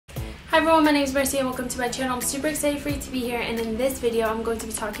Hi everyone, my name is Mercy and welcome to my channel. I'm super excited for you to be here, and in this video I'm going to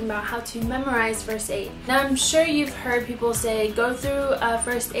be talking about how to memorize first aid. Now I'm sure you've heard people say go through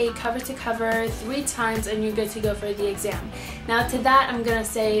first aid cover to cover 3 times and you're good to go for the exam. Now to that I'm gonna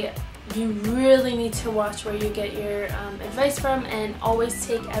say you really need to watch where you get your advice from, and always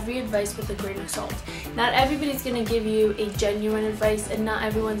take every advice with a grain of salt. Not everybody's going to give you a genuine advice, and not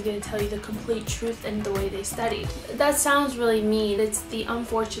everyone's going to tell you the complete truth and the way they studied. That sounds really mean. It's the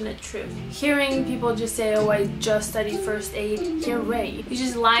unfortunate truth. Hearing people just say, oh, I just studied first aid, you're right. You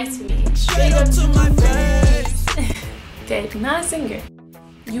just lied to me. Straight up to my face. Okay, not a singer.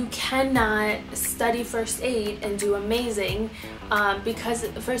 You cannot study first aid and do amazing because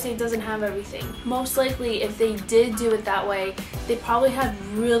first aid doesn't have everything. Most likely, if they did do it that way, they probably had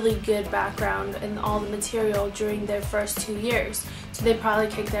really good background in all the material during their first 2 years. So they probably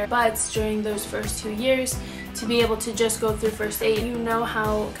kicked their butts during those first 2 years to be able to just go through first aid. You know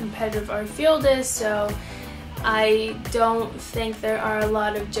how competitive our field is, so I don't think there are a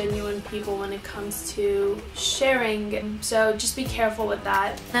lot of genuine people when it comes to sharing, so just be careful with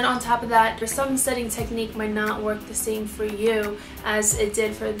that. And on top of that, some studying technique might not work the same for you as it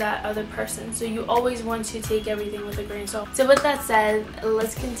did for that other person, so you always want to take everything with a grain of salt. So with that said,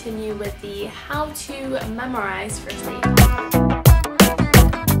 let's continue with the how to memorize first aid.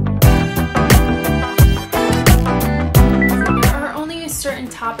 Certain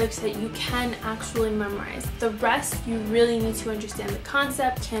topics that you can actually memorize. The rest, you really need to understand the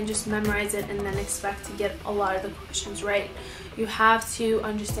concept. Can't just memorize it and then expect to get a lot of the questions right. You have to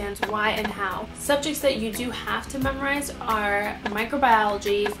understand why and how. Subjects that you do have to memorize are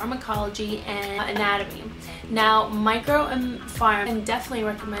microbiology, pharmacology, and anatomy. Now, micro and pharm, I definitely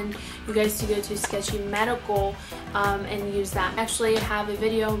recommend you guys to go to Sketchy Medical and use that. I actually have a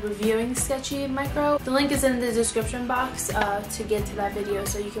video reviewing Sketchy Micro. The link is in the description box to get to that video,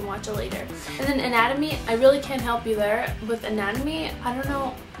 so you can watch it later. And then anatomy, I really can't help you there. With anatomy, I don't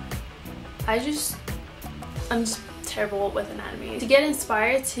know, I'm just terrible with anatomy. To get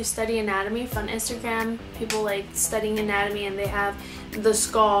inspired to study anatomy, on Instagram, people like studying anatomy and they have the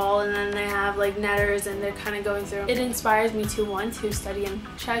skull and then they have like netters and they're kind of going through. It inspires me to want to study and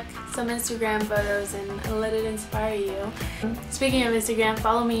check some Instagram photos and let it inspire you. Speaking of Instagram,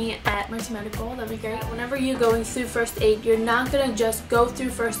 follow me at Mercy Medical, that'd be great. Whenever you're going through first aid, you're not gonna just go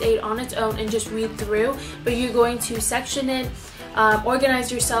through first aid on its own and just read through, but you're going to section it,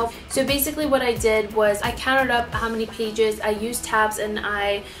 organize yourself. So basically what I did was I counted up how many pages, I used tabs, and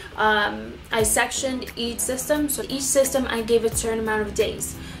I sectioned each system. So each system I gave a certain amount of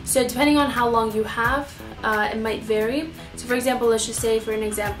days. So depending on how long you have, it might vary. So for example, let's just say for an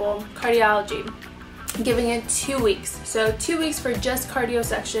example, cardiology, I'm giving it 2 weeks. So 2 weeks for just cardio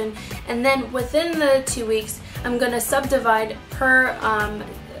section, and then within the 2 weeks I'm gonna subdivide per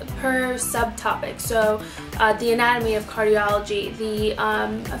subtopic. So the anatomy of cardiology, the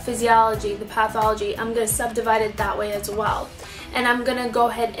physiology, the pathology, I'm going to subdivide it that way as well. And I'm going to go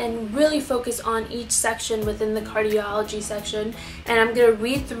ahead and really focus on each section within the cardiology section, and I'm going to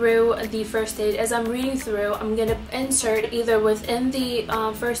read through the first aid. As I'm reading through, I'm going to insert either within the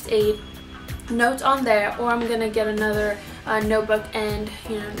first aid notes on there, or I'm going to get another notebook and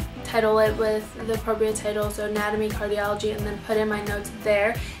title it with the appropriate title, so anatomy, cardiology, and then put in my notes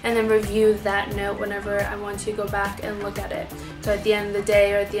there, and then review that note whenever I want to go back and look at it. So at the end of the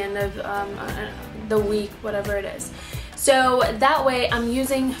day or at the end of the week, whatever it is. So that way I'm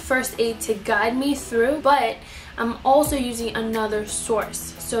using first aid to guide me through, but I'm also using another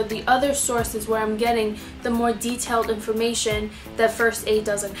source. So the other source is where I'm getting the more detailed information that first aid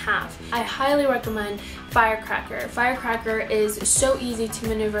doesn't have. I highly recommend Firecracker. Firecracker is so easy to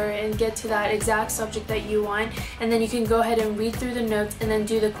maneuver and get to that exact subject that you want, and then you can go ahead and read through the notes and then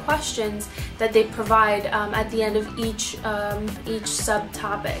do the questions that they provide at the end of each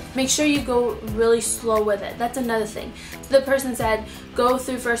subtopic. Make sure you go really slow with it. That's another thing. So the person said go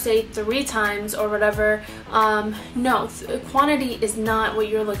through first aid 3 times or whatever. No, quantity is not what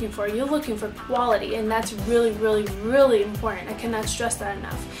you're looking for. You're looking for quality, and that's really, really, really important. I cannot stress that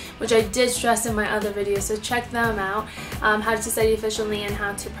enough, which I did stress in my other videos, so check them out, how to study efficiently and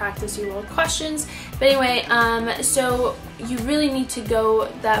how to practice UWorld questions. But anyway, so you really need to go,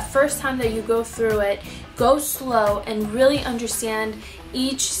 that first time that you go through it, go slow and really understand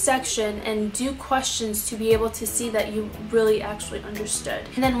each section and do questions to be able to see that you really actually understood.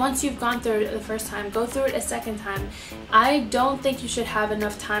 And then once you've gone through it the first time, go through it a second time. I don't think you should have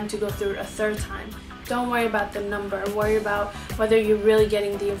enough time to go through it a third time. Don't worry about the number. Worry about whether you're really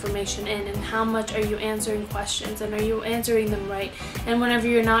getting the information in and how much are you answering questions and are you answering them right. And whenever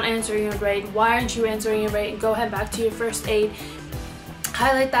you're not answering it right, why aren't you answering it right? And go ahead back to your first aid.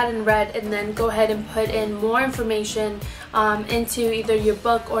 highlight that in red and then go ahead and put in more information into either your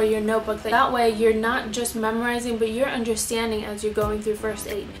book or your notebook. That way you're not just memorizing, but you're understanding as you're going through first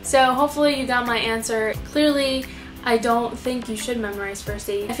aid. So hopefully you got my answer. Clearly, I don't think you should memorize first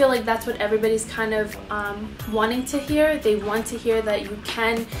aid. I feel like that's what everybody's kind of wanting to hear. They want to hear that you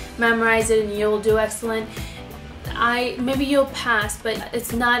can memorize it and you'll do excellent. Maybe you'll pass, but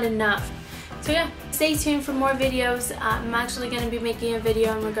it's not enough. So yeah, stay tuned for more videos. I'm actually going to be making a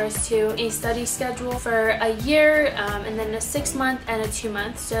video in regards to a study schedule for a year, and then a 6-month and a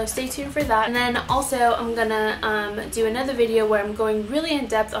 2-month. So stay tuned for that. And then also I'm going to do another video where I'm going really in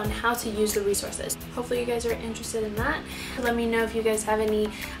depth on how to use the resources. Hopefully you guys are interested in that. Let me know if you guys have any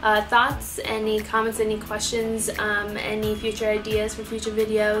thoughts, any comments, any questions, any future ideas for future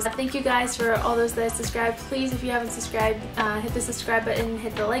videos. Thank you guys for all those that subscribed. Please, if you haven't subscribed, hit the subscribe button,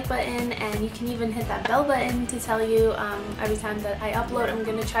 hit the like button, and you can even hit that bell button to tell you every time that I upload. I'm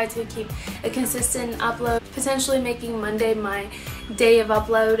going to try to keep a consistent upload, potentially making Monday my day of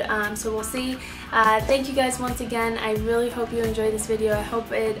upload, so we'll see. Thank you guys once again. I really hope you enjoyed this video. I hope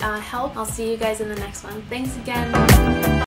it helped. I'll see you guys in the next one. Thanks again.